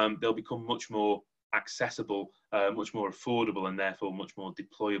they'll become much more accessible, much more affordable, and therefore much more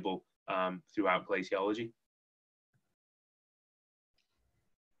deployable throughout glaciology.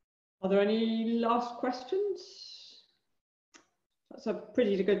 Are there any last questions? That's a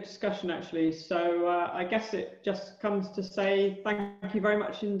pretty good discussion, actually. So I guess it just comes to say thank you very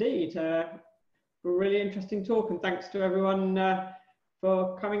much indeed for a really interesting talk, and thanks to everyone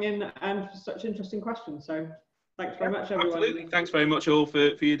for coming in and for such interesting questions. So thanks very much, everyone. Absolutely. Thanks very much all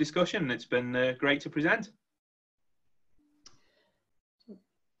for your discussion. It's been great to present.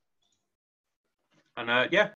 And yeah.